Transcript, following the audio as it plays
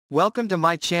Welcome to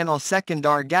my channel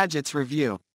ABIR Gadgets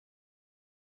Review.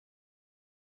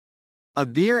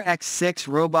 ABIR X6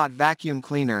 Robot Vacuum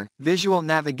Cleaner, Visual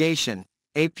Navigation,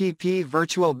 APP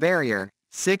Virtual Barrier,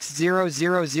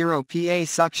 6000 PA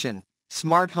Suction,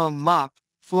 Smart Home Mop,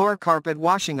 Floor Carpet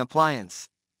Washing Appliance.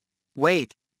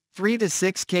 Weight, 3 to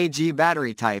 6 kg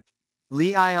Battery Type,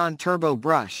 Li-ionTurbo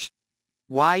Brush.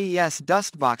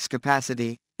 YESDust Box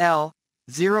Capacity, L,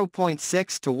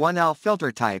 0.6 to 1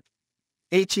 LFilter Type.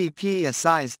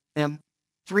 HEPASize, M,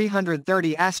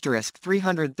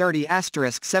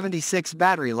 330*330*76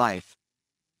 Battery Life.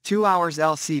 2 hours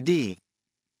LCD.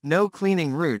 No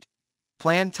cleaning route.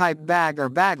 Plan TypeBag or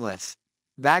Bagless.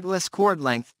 BaglessCord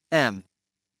length, M.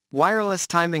 Wireless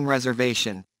timing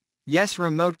reservation.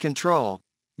 YesRemote control.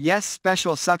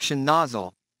 YesSpecial suction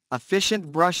nozzle.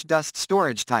 Efficient BrushDust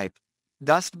storage type.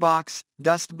 Dust box,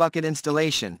 dust bucket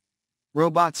installation.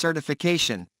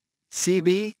 RobotCertification.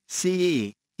 CB,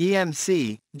 CE,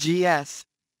 EMC, GS.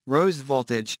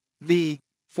 ROHSVoltage, V,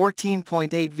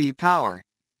 14.8 V power.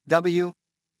 W,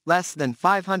 less than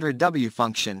 500 W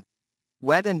function.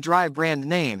 Wet and dry brand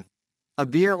name.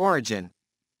 ABIROrigin.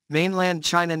 Mainland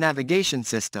China navigation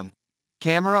system.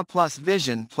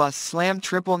 Camera+VISION+SLAM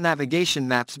triple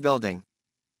NavigationMaps building.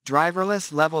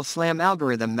 Driverless level SLAM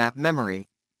AlgorithmMap memory.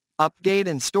 Upgade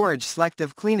and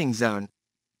StorageSlective cleaning zone.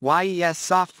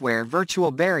 YESSoftware virtual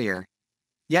barrier.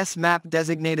 YesMap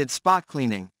designated spot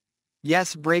cleaning.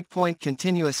 Yes breakpoint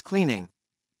continuous cleaning.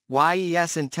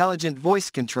 YES intelligent voice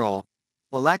control.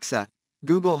 Alexa,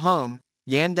 Google Home,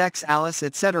 Yandex Alice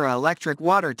etc.Electric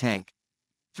water tank.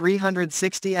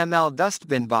 360 ml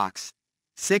dustbin box.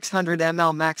 600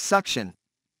 ml max suction.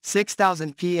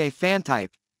 6000 PA fan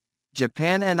type.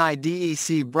 Japan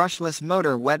NIDEC brushless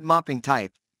motor wet mopping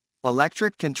type.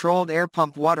 Electric controlled air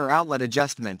pump water outlet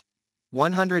adjustment.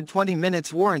 120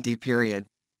 minutes warranty period.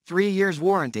 3 years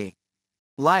warranty.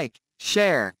 Like,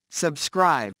 share,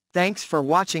 subscribe. Thanks for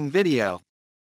watching video.